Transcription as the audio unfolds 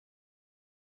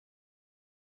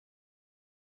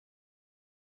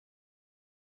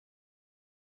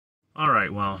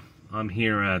Alright, well, I'm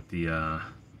here at the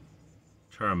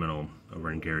terminal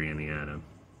over in Gary, Indiana,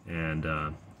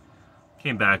 and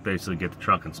came back basically to get the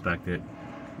truck inspected,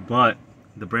 but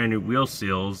the brand new wheel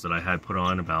seals that I had put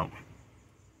on about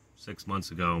 6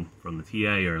 months ago from the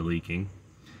TA are leaking.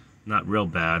 Not real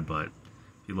bad, but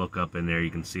if you look up in there you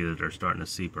can see that they're starting to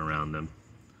seep around them.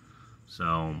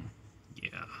 So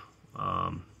yeah,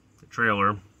 the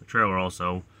trailer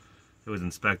also, it was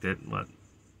inspected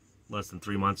less than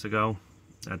 3 months ago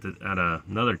at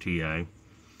another TA,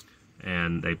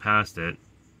 and they passed it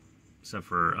except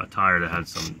for a tire that had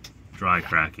some dry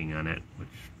cracking in it, which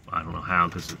I don't know how,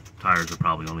 because the tires are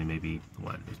probably only maybe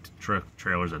what,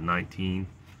 trailers at 19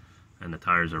 and the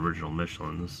tires are original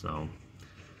Michelin's, so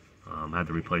I had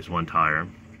to replace one tire.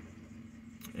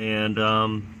 And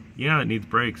yeah, it needs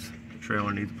brakes. The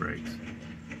trailer needs brakes,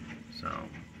 so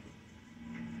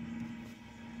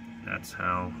that's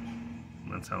how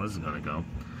this is gonna go.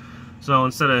 So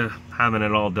instead of having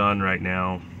it all done right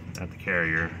now at the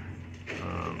carrier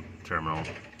terminal,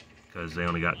 because they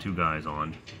only got 2 guys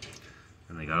on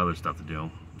and they got other stuff to do,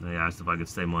 they asked if I could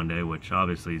stay Monday, which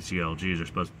obviously JLGs are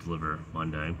supposed to deliver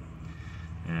Monday.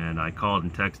 And I called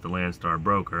and texted the Landstar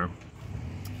broker.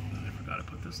 I forgot to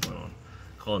put this little on.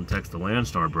 Called and texted the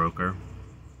Landstar broker,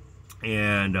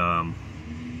 and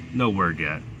no word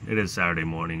yet. It is Saturday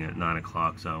morning at 9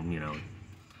 o'clock, so you know,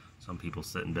 some people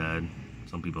sit in bed,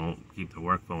 some people don't keep their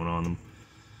work phone on them.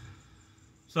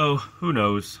 So who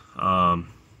knows?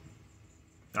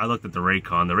 I looked at the rate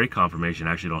confirmation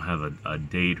actually don't have a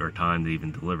date or time to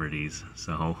even deliver these.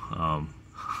 So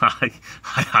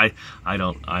I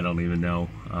don't even know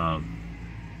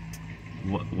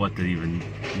what to even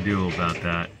do about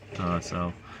that.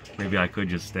 So maybe I could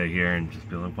just stay here and just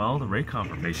be like, well, the rate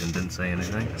confirmation didn't say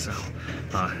anything. So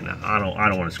no, I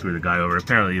don't want to screw the guy over.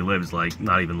 Apparently he lives like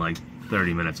not even like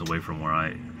 30 minutes away from where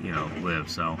I live.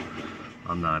 So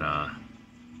I'm not.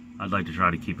 I'd like to try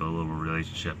to keep a little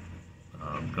relationship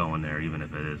going there, even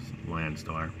if it is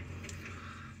Landstar.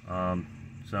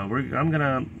 So I'm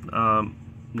gonna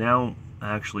now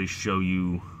actually show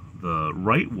you the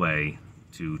right way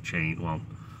to change. Well,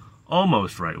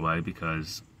 almost right way,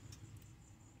 because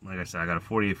like I said, I got a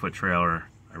 48-foot trailer.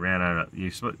 I ran out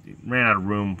of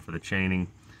room for the chaining.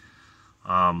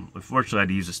 Unfortunately, I had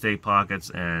to use the stay pockets,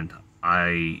 and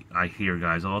I hear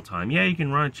guys all the time, yeah, you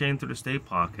can run a chain through the stay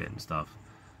pocket and stuff.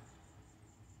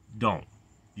 Don't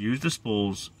use the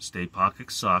spools. Stay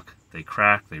pockets suck. They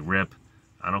crack. They rip.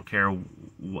 I don't care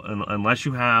unless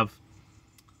you have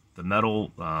the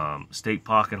metal stake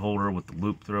pocket holder with the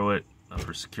loop through it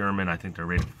for Securement. I think they're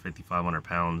rated for 5,500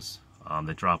 pounds.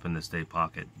 They drop in the stake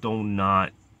pocket. Do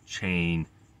not chain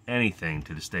anything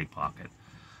to the stake pocket.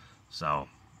 So,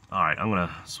 alright, I'm going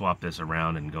to swap this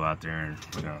around and go out there, and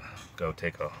we're going to go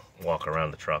take a walk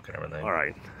around the truck and everything.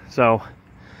 Alright, so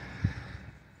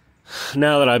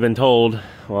now that I've been told,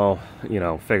 well,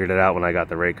 figured it out when I got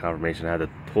the rate confirmation, I had to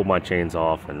pull my chains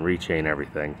off and rechain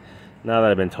everything. Now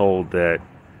that I've been told that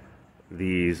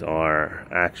these are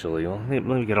actually, well, let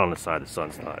me get on the side the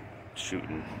sun's not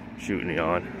shooting me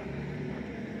on.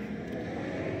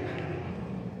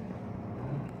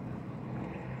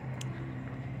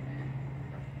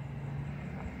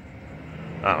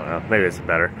 I don't know, maybe it's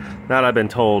better. Now that I've been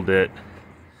told that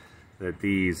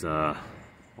these, well,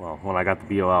 when I got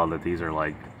the BOL, that these are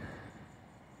like,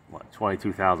 what,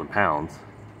 22,000 pounds.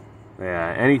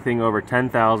 Yeah, anything over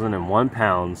 10,001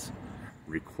 pounds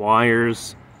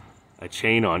requires a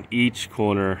chain on each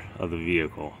corner of the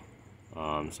vehicle.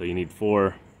 So you need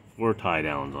four tie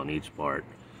downs on each part.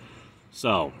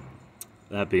 So,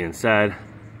 that being said,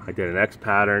 I did an X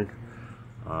pattern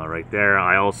right there.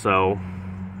 I also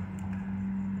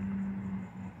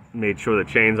made sure the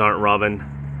chains aren't rubbing.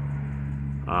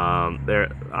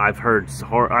 I've heard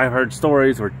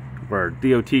stories where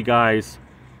DOT guys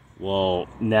will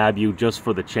nab you just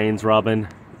for the chains rubbing,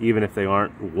 even if they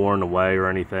aren't worn away or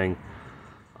anything.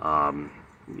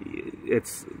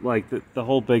 It's like the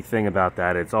whole big thing about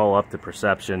that, it's all up to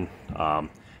perception.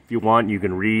 If you want, you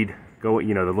can read, the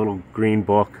little green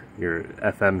book, your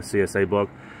FM CSA book.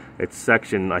 It's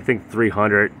section, I think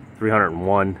 300,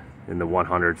 301 in the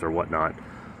 100s or whatnot.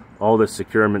 All the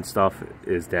Securement stuff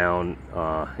is down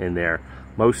in there.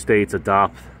 Most states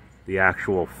adopt the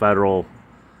actual federal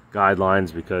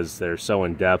guidelines because they're so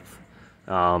in-depth.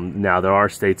 Now, there are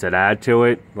states that add to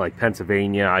it, like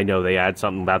Pennsylvania. I know they add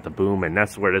something about the boom, and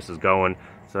that's where this is going.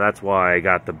 So that's why I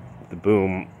got the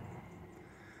boom,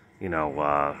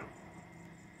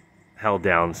 held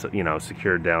down,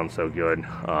 secured down so good.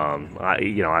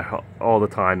 I all the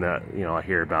time that I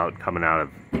hear about coming out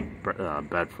of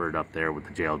Bedford up there with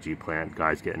the JLG plant,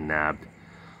 guys getting nabbed.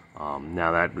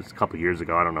 Now that was a couple years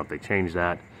ago. I don't know if they changed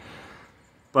that.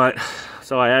 But,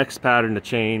 so I X-patterned the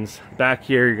chains. Back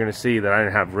here, you're going to see that I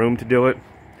didn't have room to do it.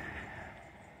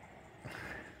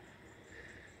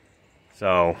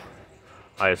 So,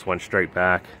 I just went straight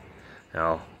back.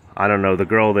 Now, I don't know, the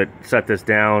girl that set this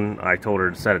down, I told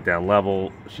her to set it down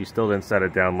level. She still didn't set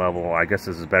it down level. I guess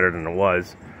this is better than it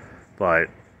was. But,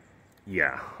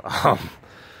 yeah.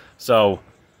 So,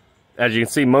 as you can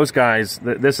see, most guys,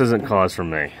 this isn't caused from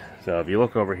me. So if you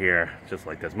look over here, just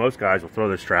like this, most guys will throw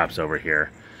their straps over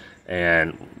here.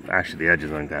 And actually the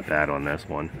edges aren't that bad on this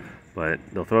one. But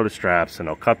they'll throw the straps and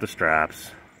they'll cut the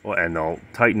straps. And they'll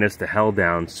tighten this to hell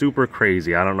down super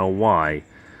crazy. I don't know why.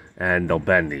 And they'll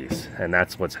bend these. And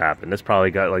that's what's happened. This probably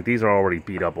got, like, these are already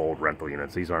beat up old rental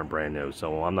units. These aren't brand new.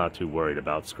 So I'm not too worried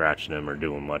about scratching them or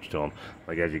doing much to them.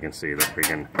 Like, as you can see, they're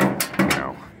freaking, you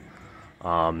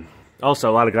know. Also,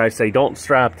 a lot of guys say, don't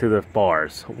strap to the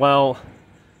bars. Well,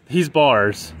 these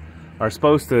bars are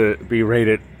supposed to be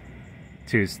rated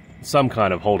to some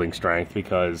kind of holding strength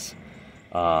because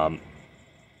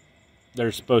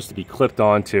they're supposed to be clipped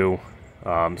onto.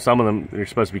 Some of them are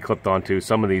supposed to be clipped onto.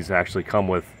 Some of these actually come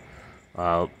with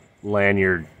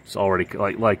lanyards already,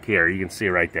 like here, you can see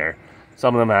right there.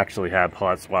 Some of them actually have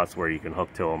hot spots where you can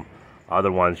hook to them.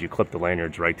 Other ones, you clip the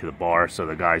lanyards right to the bar so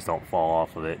the guys don't fall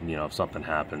off of it, and, you know, if something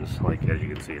happens, like as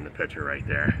you can see in the picture right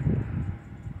there.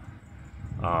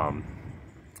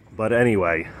 But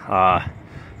anyway,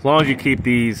 as long as you keep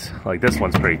these, like this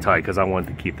one's pretty tight because I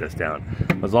wanted to keep this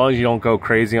down. As long as you don't go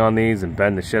crazy on these and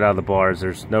bend the shit out of the bars,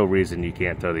 there's no reason you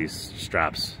can't throw these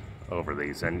straps over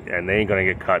these, and they ain't gonna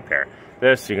get cut there.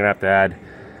 This, you're gonna have to add,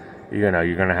 you're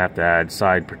gonna have to add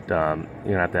side, you're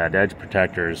gonna have to add edge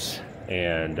protectors,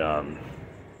 and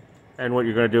what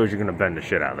you're gonna do is you're gonna bend the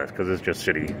shit out of this because it's just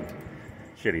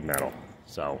shitty metal.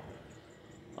 So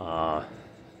the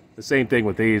same thing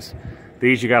with these.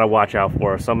 These you gotta watch out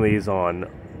for. Some of these on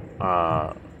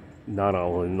not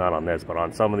on this, but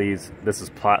on some of these, this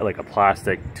is like a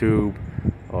plastic tube,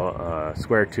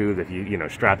 square tube. If you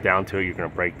strap down to it, you're gonna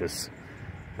break this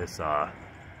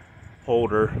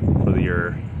holder for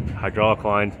your hydraulic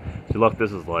lines. So look,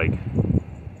 this is like,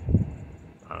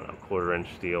 I don't know, 1/4 inch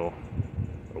steel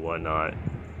or whatnot,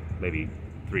 maybe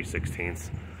 3/16.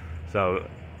 So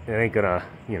it ain't gonna,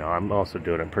 I'm also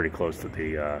doing it pretty close to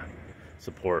the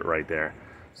support right there.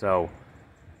 So,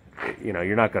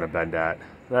 you're not gonna bend that.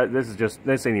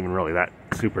 This ain't even really that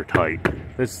super tight.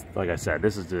 This, like I said,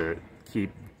 this is to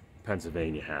keep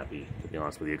Pennsylvania happy, to be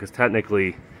honest with you, because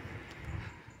technically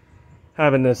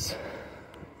having this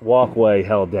walkway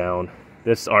held down,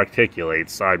 this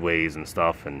articulates sideways and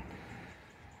stuff, and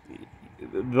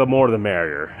the more the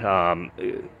merrier.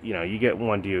 You get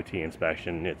one DOT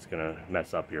inspection, it's gonna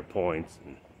mess up your points,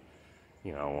 and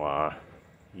you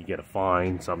get a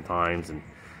fine sometimes, and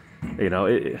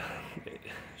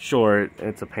sure,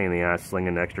 it's a pain in the ass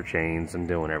slinging extra chains and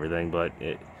doing everything, but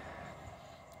it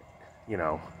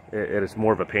is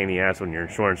more of a pain in the ass when your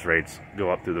insurance rates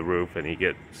go up through the roof and you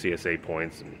get CSA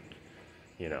points and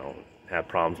have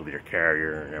problems with your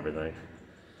carrier and everything.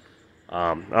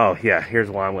 Oh yeah, here's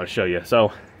why I'm going to show you.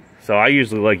 So I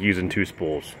usually like using 2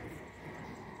 spools.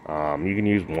 You can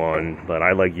use 1, but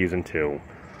I like using 2.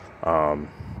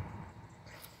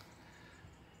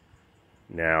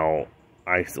 Now,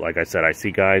 like I said, I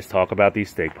see guys talk about these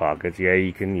stake pockets. Yeah,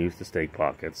 you can use the stake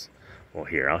pockets. Well,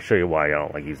 here, I'll show you why I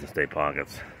don't like using stake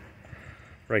pockets.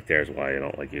 Right there's why I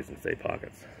don't like using stake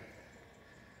pockets.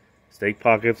 Stake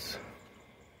pockets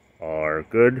are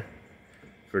good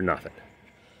for nothing.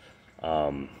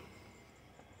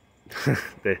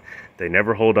 They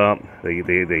never hold up. They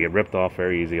get ripped off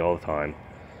very easy all the time.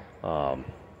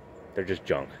 They're just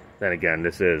junk. Then again,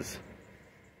 this is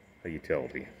a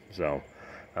utility, so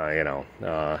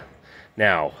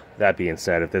now that being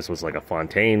said, if this was like a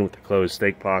Fontaine with the closed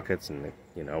stake pockets and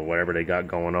whatever they got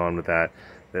going on with that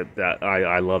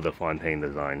I love the Fontaine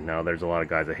design. Now there's a lot of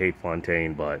guys that hate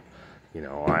Fontaine, but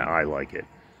I like it.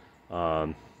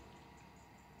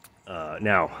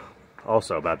 Now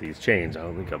also about these chains,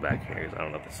 let me go back here because I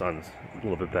don't know if the sun's a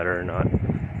little bit better or not.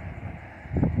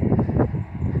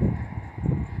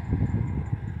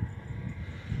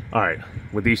 Alright,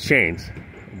 with these chains,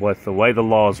 with the way the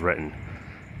law is written,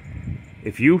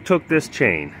 if you took this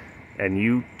chain and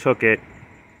you took it,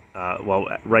 well,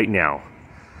 right now,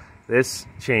 this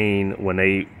chain,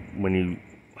 I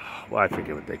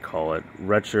forget what they call it,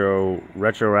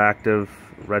 retroactive,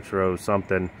 retro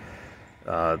something,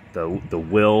 the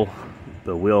wheel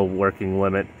working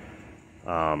limit,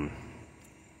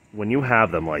 when you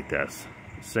have them like this,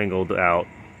 singled out,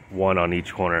 1 on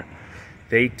each corner,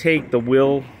 they take the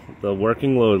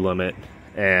working load limit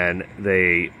and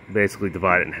they basically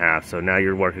divide it in half. So now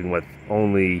you're working with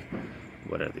only,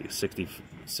 what are these,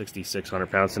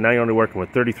 6,600 pounds. So now you're only working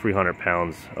with 3,300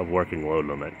 pounds of working load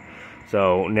limit.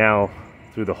 So now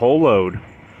through the whole load,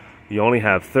 you only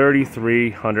have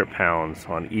 3,300 pounds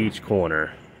on each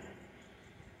corner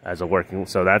as a working,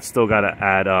 so that's still got to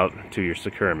add up to your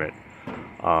securement.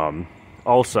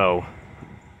 Also,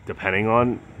 depending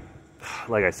on,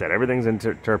 like I said, everything's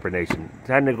interpretation.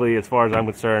 Technically, as far as I'm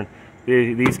concerned,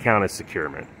 these count as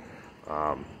securement.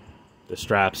 The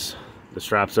straps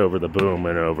over the boom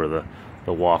and over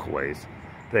the walkways,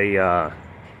 they or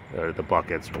the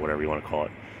buckets or whatever you want to call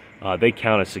it, they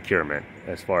count as securement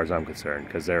as far as I'm concerned,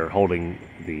 because they're holding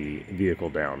the vehicle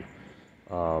down.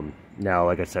 Now,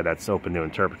 like I said, that's open to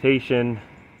interpretation,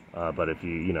 but if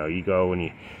you go and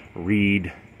you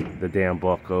read the damn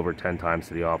book over 10 times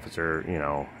to the officer,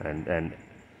 and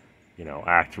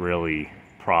act really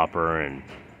proper and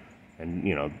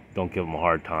don't give him a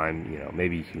hard time,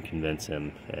 maybe you can convince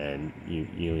him and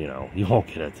you won't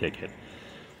get a ticket.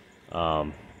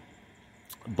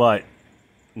 But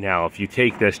now if you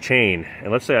take this chain,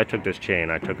 and let's say I took this chain,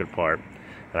 I took it apart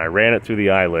and I ran it through the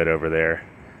eyelid over there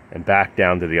and back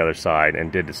down to the other side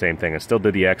and did the same thing and still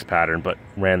did the X pattern, but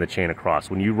ran the chain across.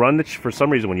 When you run for some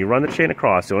reason, when you run the chain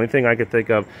across, the only thing I could think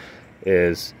of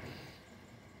is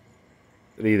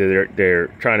either they're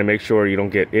trying to make sure you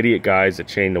don't get idiot guys that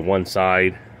chain to one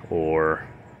side, or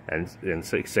and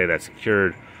say that's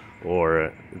secured,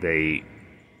 or they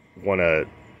want to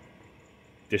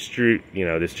distribute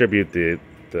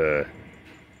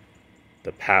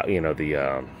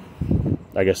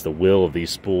I guess the will of these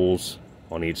spools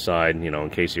on each side, in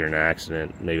case you're in an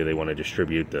accident. Maybe they want to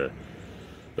distribute the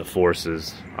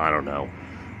forces, I don't know.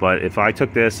 But if I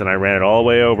took this and I ran it all the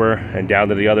way over and down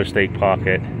to the other stake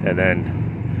pocket, and then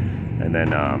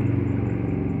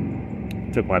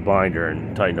took my binder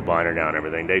and tightened the binder down and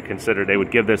everything, they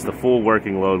would give this the full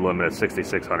working load limit of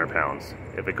 6,600 pounds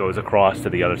if it goes across to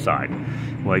the other side.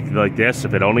 Like this,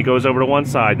 if it only goes over to one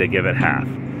side, they give it half.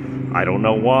 I don't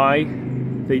know why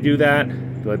they do that,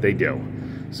 but they do.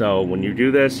 So when you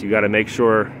do this, you got to make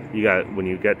sure when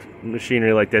you get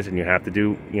machinery like this and you have to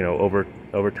do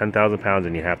over 10,000 pounds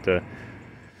and you have to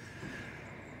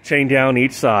chain down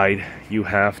each side, you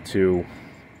have to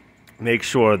make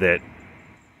sure that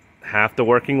half the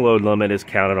working load limit is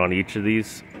counted on each of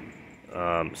these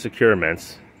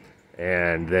securements,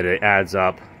 and that it adds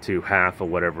up to half of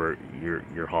whatever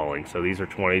you're hauling. So these are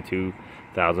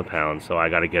 22,000 pounds. So I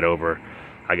got to get over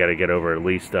at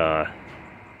least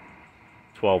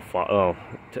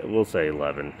we'll say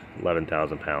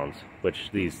 11,000 pounds, which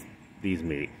these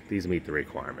meet the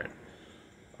requirement.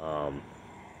 Let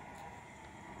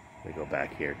me go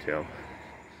back here too.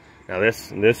 Now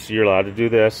this you're allowed to do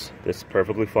this. This is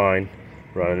perfectly fine.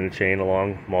 Running the chain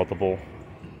along multiple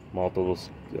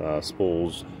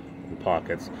spools and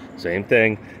pockets. Same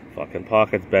thing. Fucking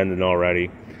pockets bending already.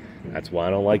 That's why I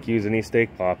don't like using these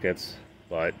stake pockets.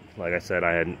 But like I said,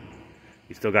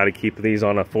 you still got to keep these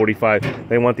on a 45.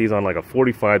 They want these on like a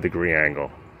 45-degree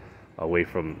angle, away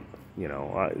from,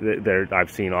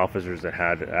 I've seen officers that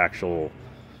had actual,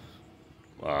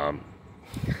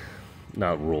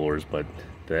 not rulers, but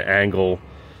the angle,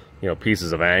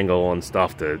 pieces of angle and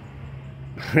stuff to,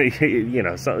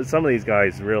 some of these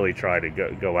guys really try to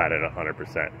go at it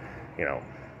 100%.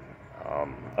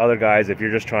 Other guys, if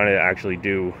you're just trying to actually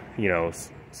do,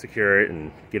 secure it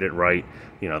and get it right,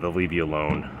 they'll leave you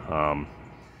alone.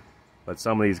 But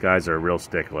some of these guys are a real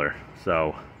stickler.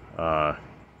 So,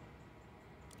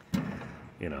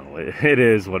 it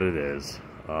is what it is.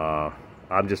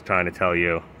 I'm just trying to tell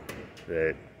you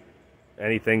that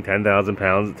anything 10,000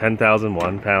 pounds,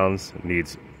 10,001 pounds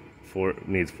needs four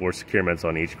securements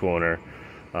on each corner.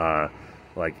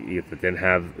 Like if it didn't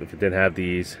have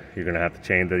these, you're gonna have to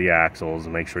chain to the axles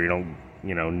and make sure you don't,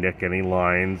 nick any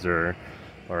lines or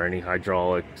any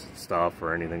hydraulic stuff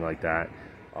or anything like that.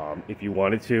 If you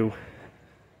wanted to,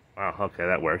 okay,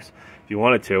 that works. If you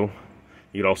wanted to,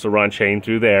 you could also run chain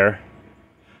through there,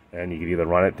 and you could either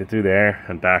run it through there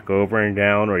and back over and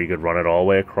down, or you could run it all the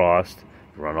way across.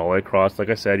 Run all the way across, like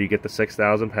I said, you get the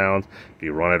 6,000 pounds. If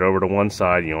you run it over to one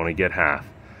side, you only get half.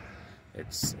 I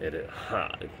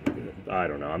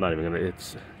don't know. I'm not even gonna.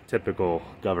 It's typical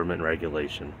government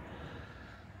regulation.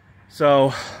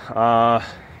 So,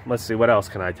 let's see. What else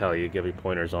can I tell you? Give you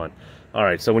pointers on. All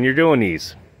right. So when you're doing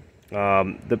these,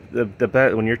 when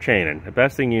you're chaining, the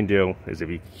best thing you can do is if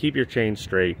you keep your chain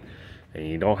straight and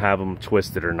you don't have them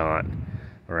twisted or not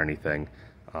or anything,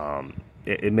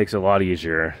 it makes it a lot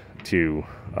easier to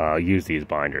use these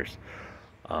binders.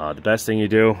 The best thing you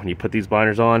do when you put these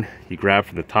binders on, you grab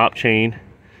from the top chain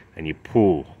and you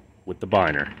pull with the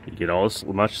binder. You get as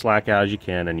much slack out as you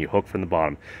can, and you hook from the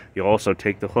bottom. You also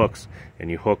take the hooks and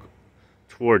you hook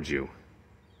towards you,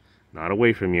 not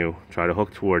away from you. Try to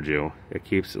hook towards you. It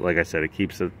keeps, like I said, it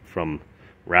keeps it from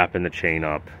wrapping the chain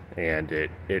up, and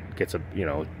it gets a, you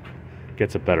know,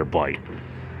 gets a better bite.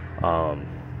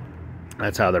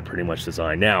 That's how they're pretty much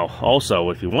designed. Now, also,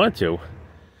 if you wanted to,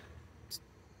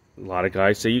 a lot of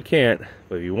guys say you can't,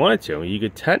 but if you wanted to, you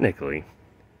could technically,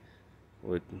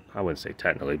 I wouldn't say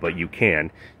technically, but you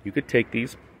could take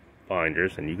these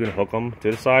binders and you can hook them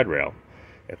to the side rail.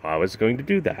 If I was going to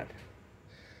do that,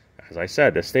 as I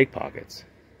said, the stake pockets,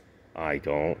 I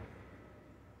don't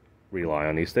rely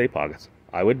on these stake pockets.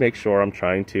 I would make sure I'm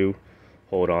trying to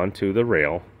hold on to the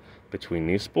rail between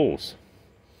these spools.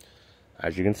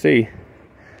 As you can see,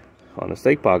 on the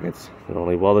stake pockets, they're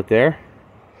only welded there,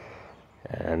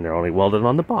 and they're only welded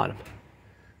on the bottom.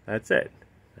 That's it.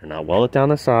 They're not welded down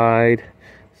the side.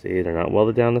 See, they're not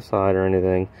welded down the side or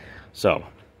anything. So,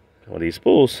 with these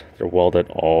spools, they're welded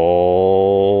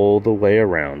all the way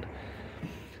around.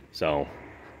 So,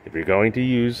 if you're going to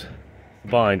use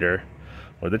the binder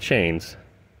or the chains,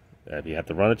 if you have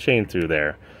to run a chain through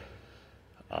there,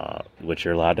 which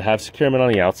you're allowed to have securement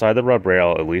on the outside of the rub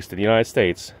rail, at least in the United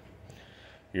States,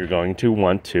 you're going to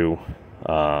want to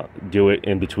do it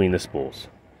in between the spools.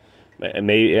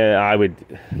 Maybe I would,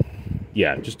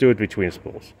 yeah, just do it between the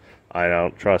spools. I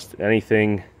don't trust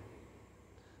anything.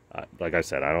 Like I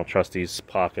said, I don't trust these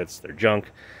pockets. They're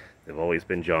junk. They've always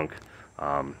been junk.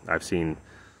 I've seen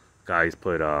guys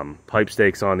put pipe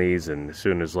stakes on these, and as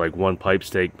soon as like one pipe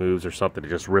stake moves or something, it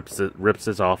just rips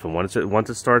this off. And once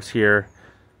it starts here,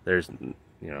 there's,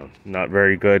 you know, not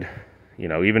very good. You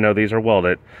know, even though these are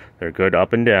welded, they're good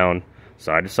up and down,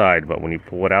 side to side. But when you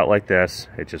pull it out like this,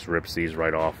 it just rips these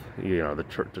right off. You know, the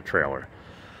trailer.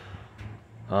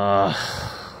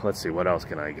 Let's see, what else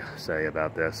can I say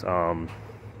about this?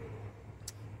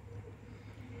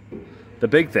 The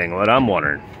big thing, what I'm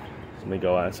wondering. Let me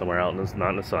go out somewhere out, and not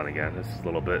in the sun again. This is a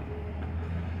little bit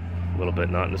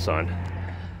not in the sun.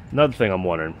 Another thing I'm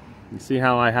wondering. You see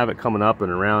how I have it coming up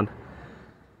and around,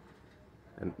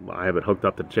 and I have it hooked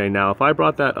up to the chain. Now, if I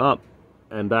brought that up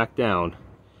and back down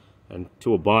and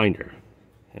to a binder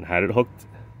and had it hooked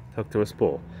to a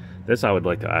spool, this I would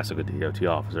like to ask a DOT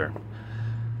officer.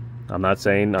 I'm not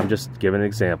saying, I'm just giving an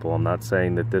example. I'm not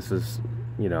saying that this is,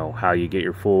 you know, how you get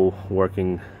your full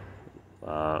working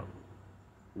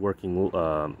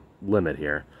limit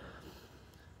here.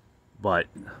 But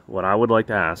what I would like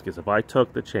to ask is, if I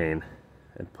took the chain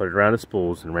and put it around the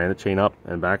spools and ran the chain up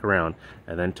and back around,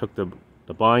 and then took the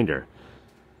binder,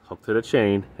 hooked to the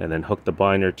chain, and then hooked the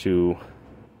binder to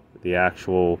the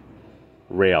actual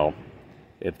rail,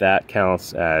 if that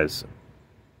counts as,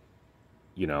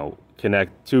 you know,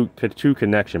 connect two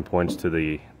connection points to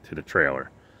the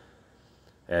trailer,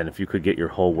 and if you could get your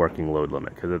whole working load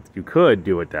limit, because if you could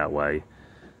do it that way,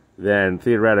 then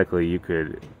theoretically you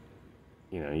could,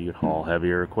 you know, you'd haul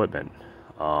heavier equipment,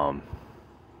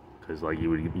 because like you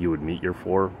would meet your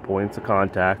 4 points of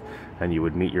contact, and you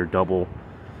would meet your double,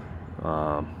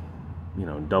 you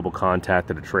know, double contact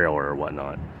to the trailer or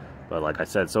whatnot. But like I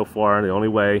said, so far the only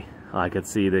way I could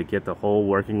see to get the whole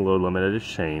working load limit of this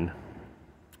chain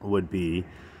would be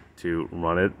to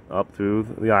run it up through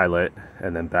the eyelet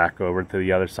and then back over to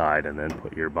the other side and then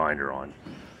put your binder on.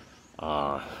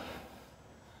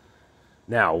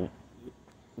 Now,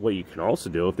 what you can also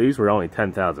do, if these were only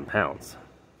 10,000 pounds,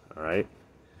 all right,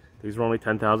 these were only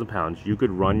 10,000 pounds, you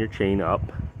could run your chain up,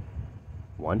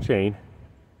 one chain,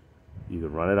 you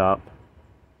could run it up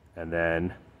and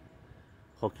then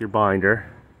hook your binder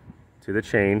to the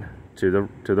chain, to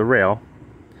the rail,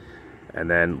 and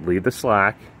then leave the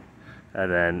slack, and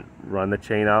then run the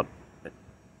chain up,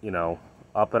 you know,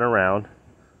 up and around,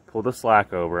 pull the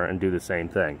slack over, and do the same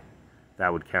thing.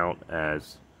 That would count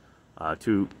as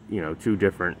two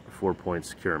different 4-point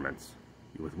securements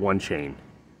with one chain.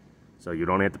 So you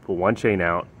don't have to pull one chain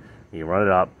out. You run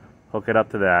it up, hook it up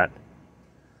to that,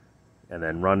 and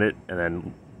then run it, and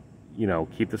then, you know,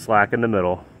 keep the slack in the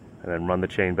middle, and then run the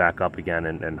chain back up again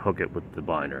and hook it with the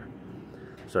binder.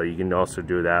 So you can also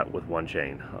do that with one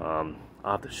chain.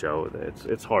 I'll have to show it.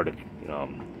 It's hard to, you know,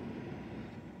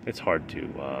 it's hard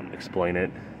to explain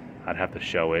it. I'd have to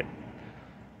show it.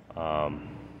 I'm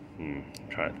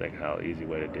trying to think how easy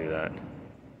way to do that.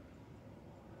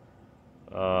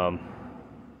 All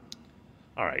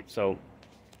right, so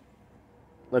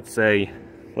let's say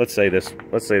this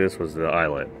was the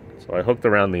eyelet. So I hooked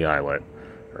around the eyelet,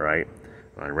 right?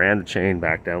 I ran the chain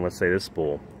back down, let's say this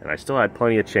spool, and I still had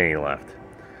plenty of chain left.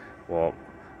 Well,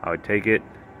 I would take it,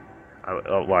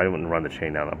 well, I wouldn't run the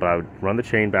chain down, but I would run the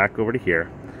chain back over to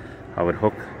here, I would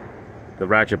hook the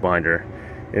ratchet binder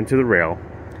into the rail,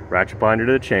 ratchet binder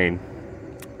to the chain,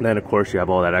 and then of course you have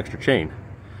all that extra chain.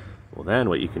 Well, then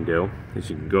what you can do is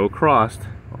you can go across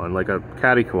on like a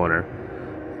caddy corner,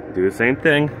 do the same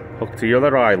thing, hook to your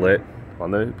other eyelet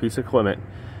on the piece of equipment,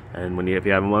 and if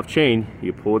you have enough chain,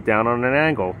 you pull it down on an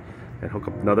angle and hook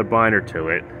up another binder to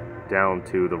it down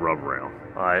to the rub rail.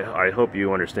 I hope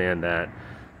you understand that.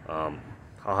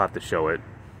 I'll have to show it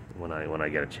when I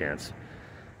get a chance.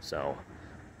 So,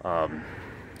 all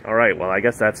right. Well, I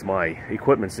guess that's my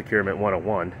equipment securement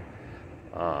 101.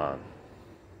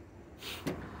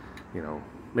 You know,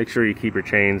 make sure you keep your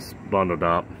chains bundled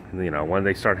up. You know, when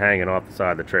they start hanging off the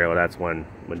side of the trailer, that's when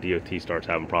DOT starts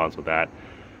having problems with that.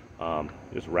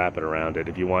 Just wrap it around it.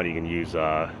 If you want, you can use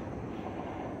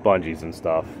bungees and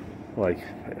stuff. Like,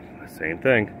 same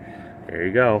thing. There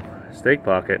you go, stake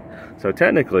pocket. So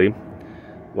technically,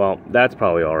 well, that's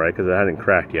probably all right because it hadn't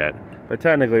cracked yet. But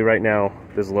technically, right now,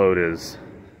 this load is,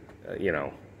 you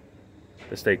know,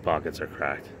 the stake pockets are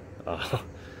cracked.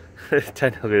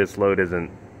 Technically, this load isn't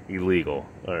illegal,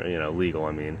 or legal.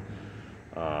 I mean,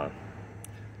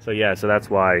 so yeah, so that's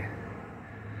why,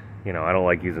 I don't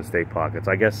like using stake pockets.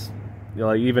 I guess,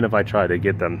 even if I try to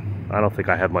get them, I don't think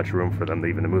I have much room for them to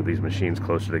even move these machines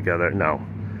closer together. No,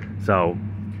 so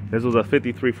this was a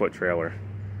 53-foot trailer.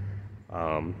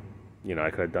 I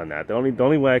could have done that. The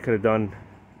only way I could have done,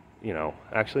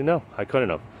 actually no, I couldn't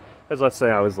have. Because let's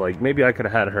say I was like, maybe I could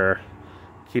have had her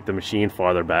keep the machine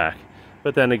farther back.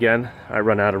 But then again, I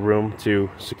run out of room to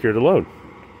secure the load.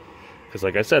 Because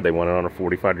like I said, they want it on a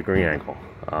 45-degree angle.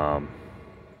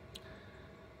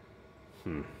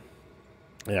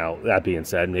 That being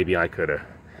said, maybe I could have,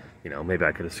 maybe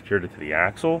I could have secured it to the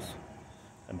axles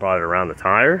and brought it around the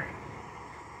tire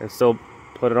and still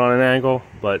put it on an angle.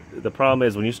 But the problem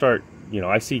is when you start,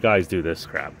 I see guys do this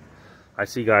crap. I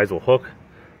see guys will hook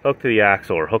to the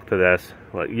axle or hook to this.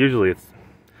 Well, usually it's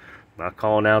not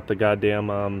calling out the goddamn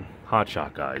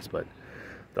hotshot guys, but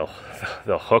they'll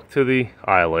hook to the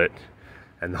eyelet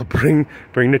and they'll bring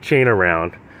the chain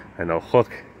around and they'll hook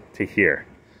to here,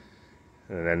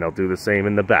 and then they'll do the same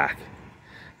in the back,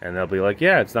 and they'll be like,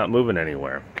 yeah, it's not moving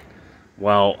anywhere.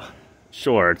 Well,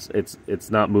 sure,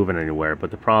 it's not moving anywhere, but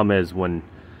the problem is when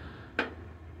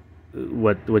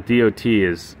what DOT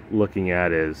is looking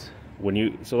at is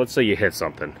so let's say you hit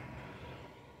something.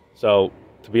 So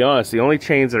to be honest, the only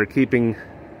chains that are keeping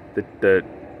the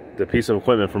piece of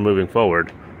equipment from moving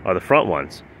forward are the front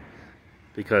ones,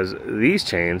 because these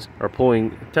chains are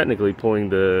technically pulling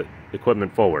the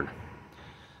equipment forward.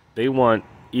 They want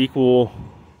equal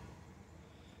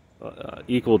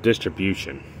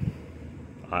distribution.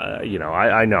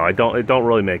 I know it don't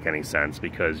really make any sense,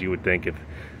 because you would think if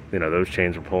those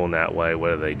chains are pulling that way, what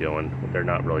are they doing? They're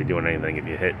not really doing anything if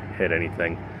you hit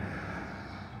anything.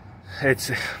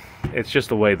 It's just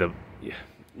the way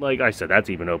like I said, that's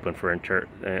even open for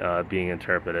being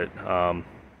interpreted.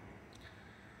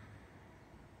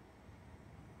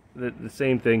 The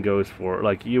same thing goes for,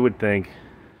 like, you would think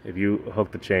if you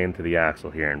hooked the chain to the axle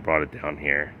here and brought it down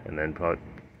here, and then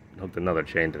hooked another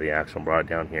chain to the axle and brought it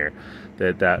down here,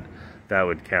 that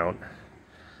would count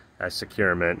as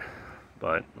securement.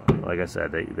 But like I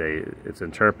said, it's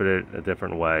interpreted a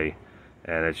different way,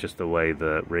 and it's just the way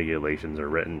the regulations are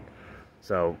written.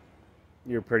 So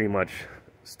you're pretty much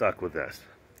stuck with this.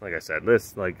 Like I said,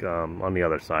 this, like, on the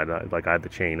other side, like, I have the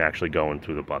chain actually going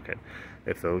through the bucket.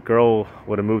 If the girl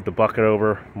would have moved the bucket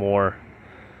over more,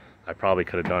 I probably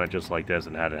could have done it just like this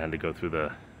and had to go through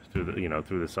the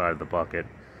through the side of the bucket.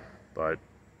 But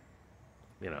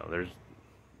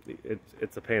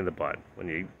it's a pain in the butt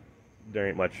when there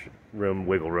ain't much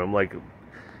wiggle room. Like,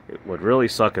 it would really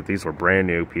suck if these were brand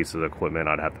new pieces of equipment.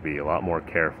 I'd have to be a lot more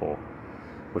careful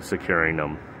with securing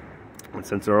them. And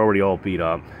since they're already all beat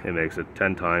up, it makes it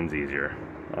 10 times easier.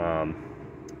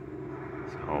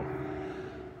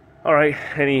 All right,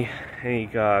 any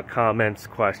comments,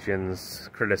 questions,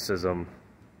 criticism?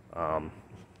 Let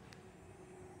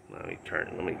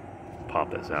me pop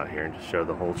this out here and just show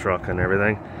the whole truck and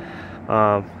everything.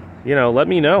 Let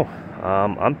me know.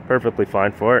 I'm perfectly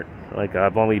fine for it. Like,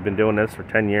 I've only been doing this for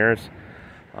 10 years.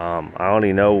 I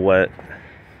only know what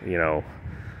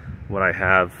I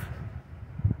have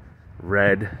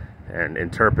read and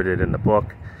interpreted in the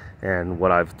book, and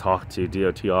what I've talked to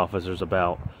DOT officers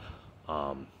about.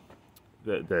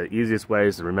 The easiest way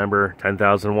is to remember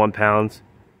 10,001 pounds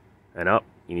and up,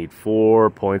 you need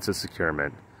 4 points of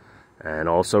securement. And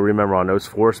also remember, on those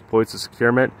 4 points of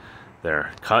securement,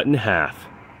 they're cut in half.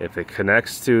 If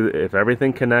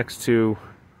everything connects to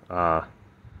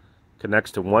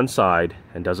one side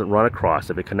and doesn't run across,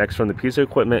 if it connects from the piece of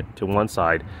equipment to one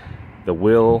side, the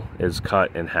wheel is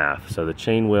cut in half. So the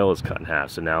chain wheel is cut in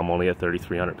half. So now I'm only at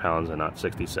 3,300 pounds and not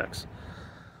 66.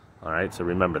 All right, so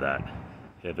remember that.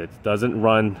 If it doesn't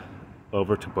run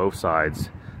over to both sides,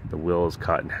 the wheel is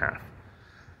cut in half.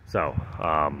 So,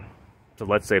 so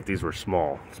let's say if these were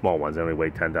small ones, they only weigh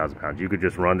 10,000 pounds, you could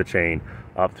just run the chain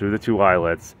up through the two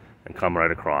eyelets and come right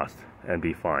across and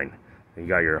be fine. You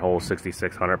got your whole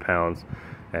 6,600 pounds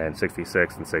and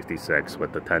 66 and 66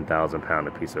 with the 10,000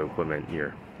 pound piece of equipment.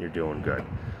 You're doing good.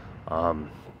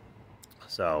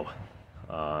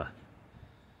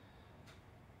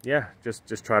 Yeah,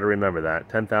 just try to remember that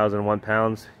 10,001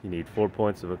 pounds. You need 4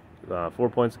 points of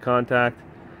contact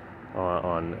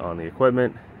on the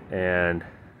equipment, and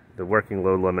the working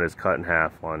load limit is cut in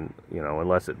half on, you know,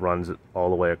 unless it runs all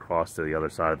the way across to the other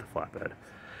side of the flatbed.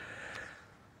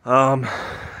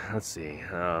 Let's see.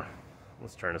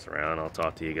 Let's turn this around. I'll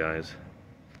talk to you guys.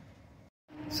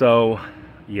 So,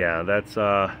 yeah, that's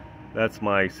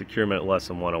my Securement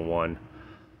lesson 101.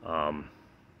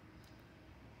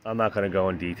 I'm not going to go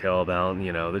in detail about,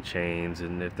 you know, the chains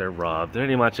and if they're rubbed.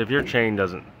 Pretty much, if your chain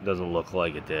doesn't look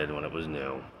like it did when it was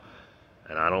new,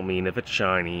 and I don't mean if it's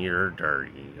shiny or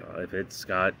dirty, if it's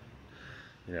got,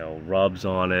 you know, rubs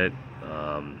on it,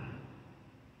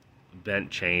 bent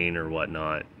chain or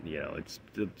whatnot, you know,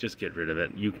 just get rid of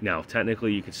it. Now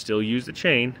technically you can still use the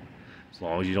chain as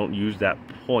long as you don't use that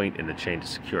point in the chain to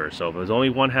secure. So if there's only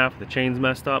one half of the chain's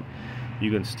messed up, you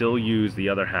can still use the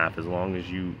other half as long as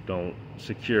you don't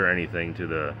secure anything to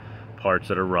the parts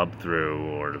that are rubbed through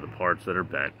or to the parts that are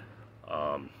bent.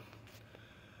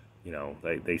 You know,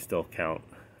 they still count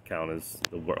as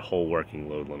the whole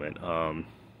working load limit.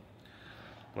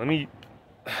 Let me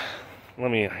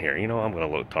here. You know, I'm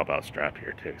gonna top out strap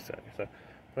here too. So do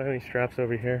I have any straps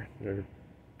over here? They're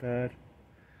bad.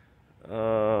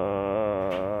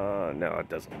 No, it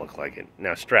doesn't look like it.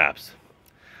 Now straps,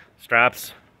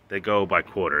 they go by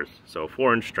quarters. So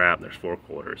 4-inch strap, there's 4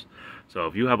 quarters. So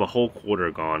if you have a whole quarter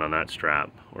gone on that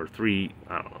strap, or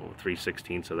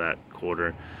 3/16 of that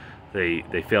quarter,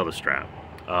 they fail to strap.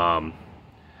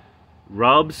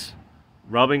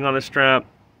 Rubbing on a strap,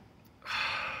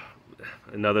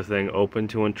 another thing open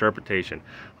to interpretation.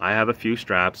 I have a few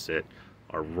straps that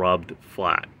are rubbed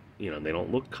flat. You know, they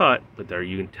don't look cut, but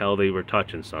you can tell they were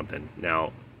touching something.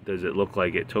 Now, does it look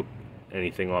like it took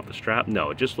anything off the strap? No,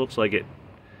 it just looks like it,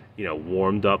 you know,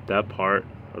 warmed up that part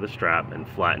of the strap and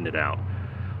flattened it out.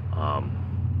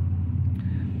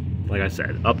 Like I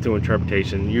said, up to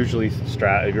interpretation. Usually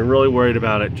strap, if you're really worried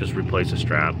about it, just replace a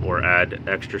strap or add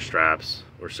extra straps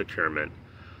or securement.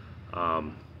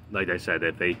 Like I said,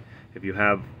 if you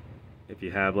have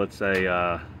let's say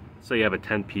you have a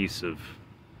 10-piece of,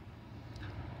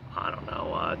 I don't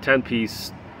know,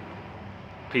 10-piece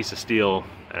piece of steel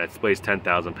and it weighs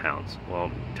 10,000 pounds. Well,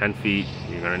 10 feet,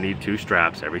 you're gonna need 2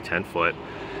 straps every 10 foot.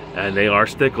 And they are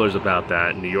sticklers about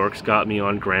that. New York's got me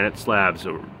on granite slabs,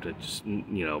 or just,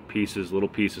 you know, little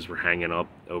pieces were hanging up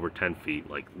over 10 feet,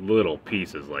 like little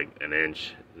pieces, like an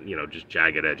inch, you know, just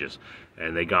jagged edges,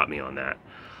 and they got me on that.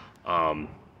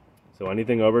 So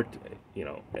anything over, you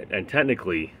know, and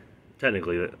technically, geez,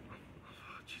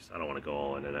 I don't want to go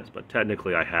all into this, but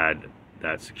technically I had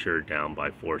that secured down by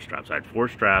 4 straps. I had 4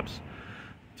 straps,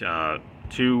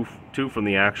 two from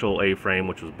the actual A-frame,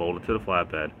 which was bolted to the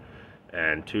flatbed,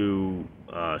 and 2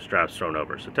 straps thrown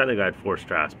over. So technically I had 4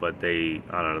 straps, but I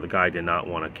don't know, the guy did not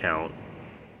want to count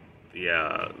the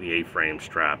A-frame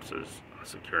straps as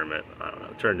securement. I don't know,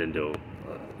 it turned into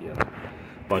you know, a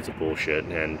bunch of bullshit,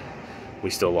 and we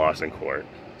still lost in court.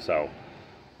 So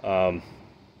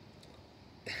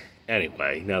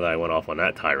anyway, now that I went off on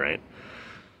that tirade,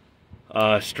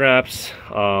 straps,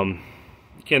 you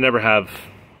can never have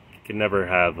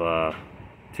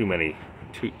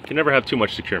too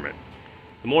much securement.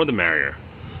 The more the merrier.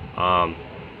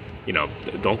 You know,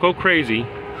 don't go crazy.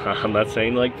 I'm not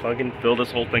saying like fucking fill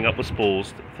this whole thing up with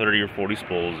spools, 30 or 40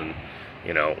 spools, and,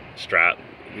 you know, strap,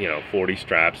 you know, 40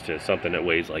 straps to something that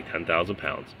weighs like 10,000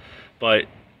 pounds. But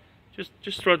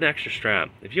just throw an extra strap.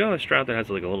 If you have a strap that has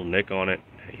like a little nick on it,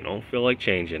 you don't feel like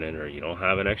changing it, or you don't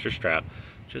have an extra strap,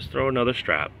 just throw another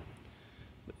strap.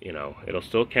 You know, it'll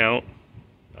still count.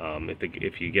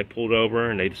 If you get pulled over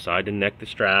and they decide to neck the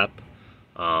strap,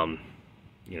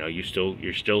 you know, you're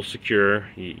still secure.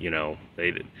 You know,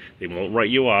 they won't write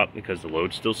you up because the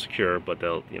load's still secure, but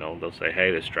they'll say, hey,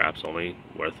 this strap's only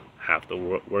worth half the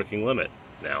working limit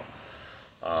now.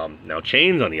 Now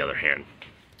chains, on the other hand,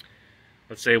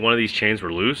 let's say one of these chains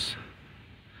were loose.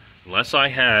 Unless I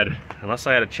had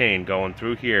a chain going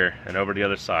through here and over the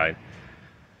other side.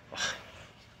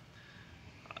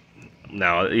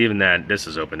 Now, even that, this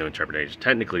is open to interpretation.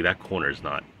 Technically, that corner is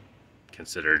not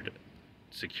considered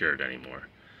secured anymore.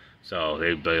 So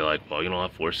they'd be like, well, you don't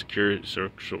have four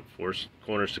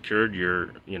corners secured,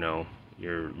 your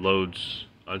load's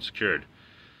unsecured.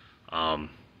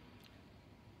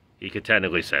 He could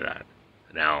technically say that.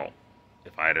 Now,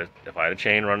 if I had a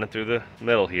chain running through the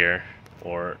middle here,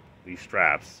 or these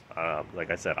straps,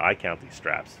 like I said, I count these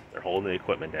straps. They're holding the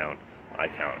equipment down. I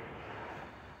count.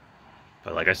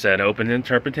 But like I said, open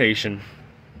interpretation,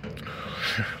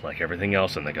 like everything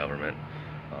else in the government.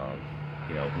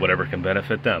 Whatever can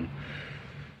benefit them.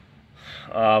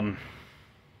 I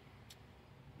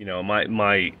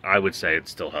would say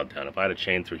it's still held down. If I had a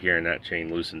chain through here and that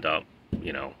chain loosened up,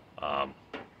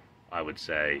 I would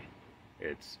say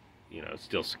it's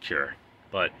still secure.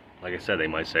 But like I said, they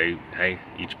might say, hey,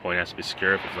 each point has to be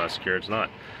secure. If it's not secure, it's not.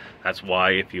 That's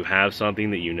why if you have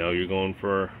something that you're going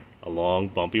for a long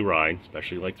bumpy ride,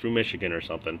 especially like through Michigan or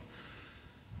something,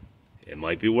 it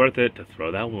might be worth it to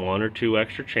throw that 1 or 2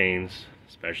 extra chains,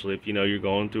 especially if you're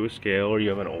going through a scale or you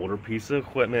have an older piece of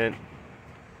equipment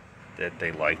that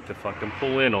they like to fucking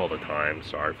pull in all the time.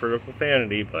 Sorry for the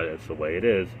profanity, but it's the way it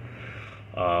is.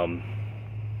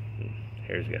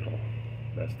 Hair's getting all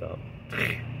messed up.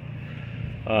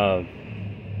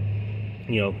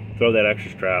 Throw that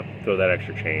extra strap, throw that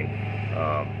extra chain,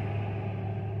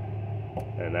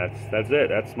 and that's it.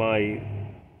 That's my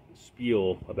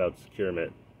spiel about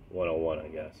Securement 101, I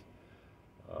guess.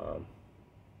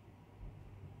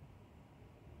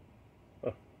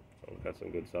 Someone got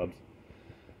some good subs.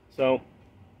 So,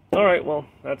 alright, well,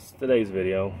 that's today's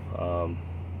video.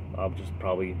 I'll just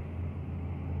probably,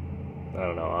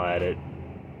 I'll add it.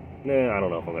 I don't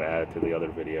know if I'm going to add it to the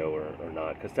other video or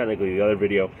not, because technically the other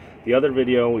video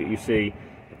you see,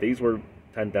 if these were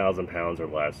 10,000 pounds or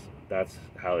less, that's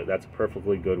a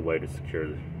perfectly good way to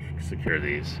secure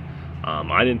these.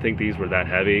 I didn't think these were that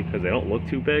heavy because they don't look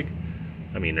too big.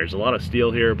 I mean, there's a lot of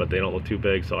steel here, but they don't look too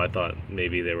big, so I thought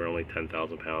maybe they were only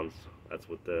 10,000 pounds. That's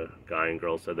what the guy and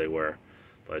girl said they were.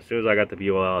 But as soon as I got the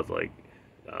BOL, I was like,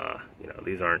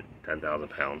 these aren't 10,000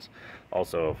 pounds.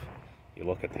 Also, if you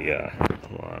look at the, I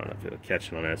don't know if you're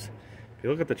catching on this. If you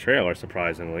look at the trailer,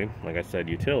 surprisingly, like I said,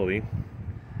 utility,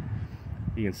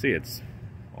 you can see it's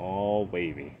all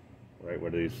wavy, right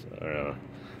where these are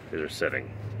sitting.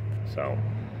 So,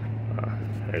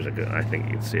 there's a good, I think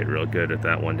you can see it real good at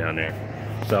that one down there.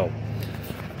 So,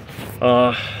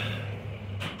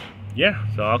 yeah,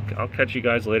 so I'll catch you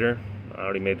guys later. I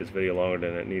already made this video longer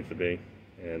than it needs to be,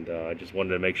 and I just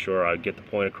wanted to make sure I get the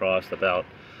point across about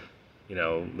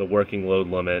the working load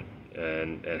limit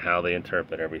and how they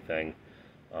interpret everything.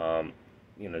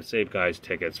 Save guys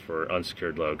tickets for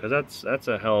unsecured load, because that's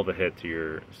a hell of a hit to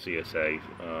your CSA.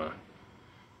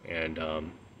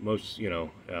 Most,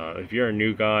 if you're a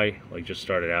new guy, like just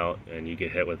started out, and you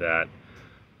get hit with that,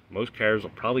 most carriers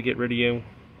will probably get rid of you,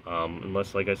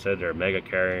 unless, like I said, they're a mega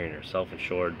carrier and they're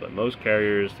self-insured. But most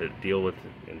carriers that deal with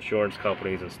insurance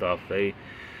companies and stuff, they,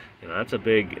 that's a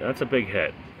big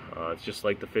hit. It's just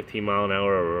like the 15 mile an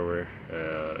hour or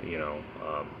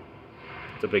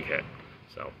it's a big hit.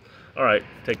 So, all right,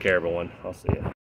 take care, everyone. I'll see you.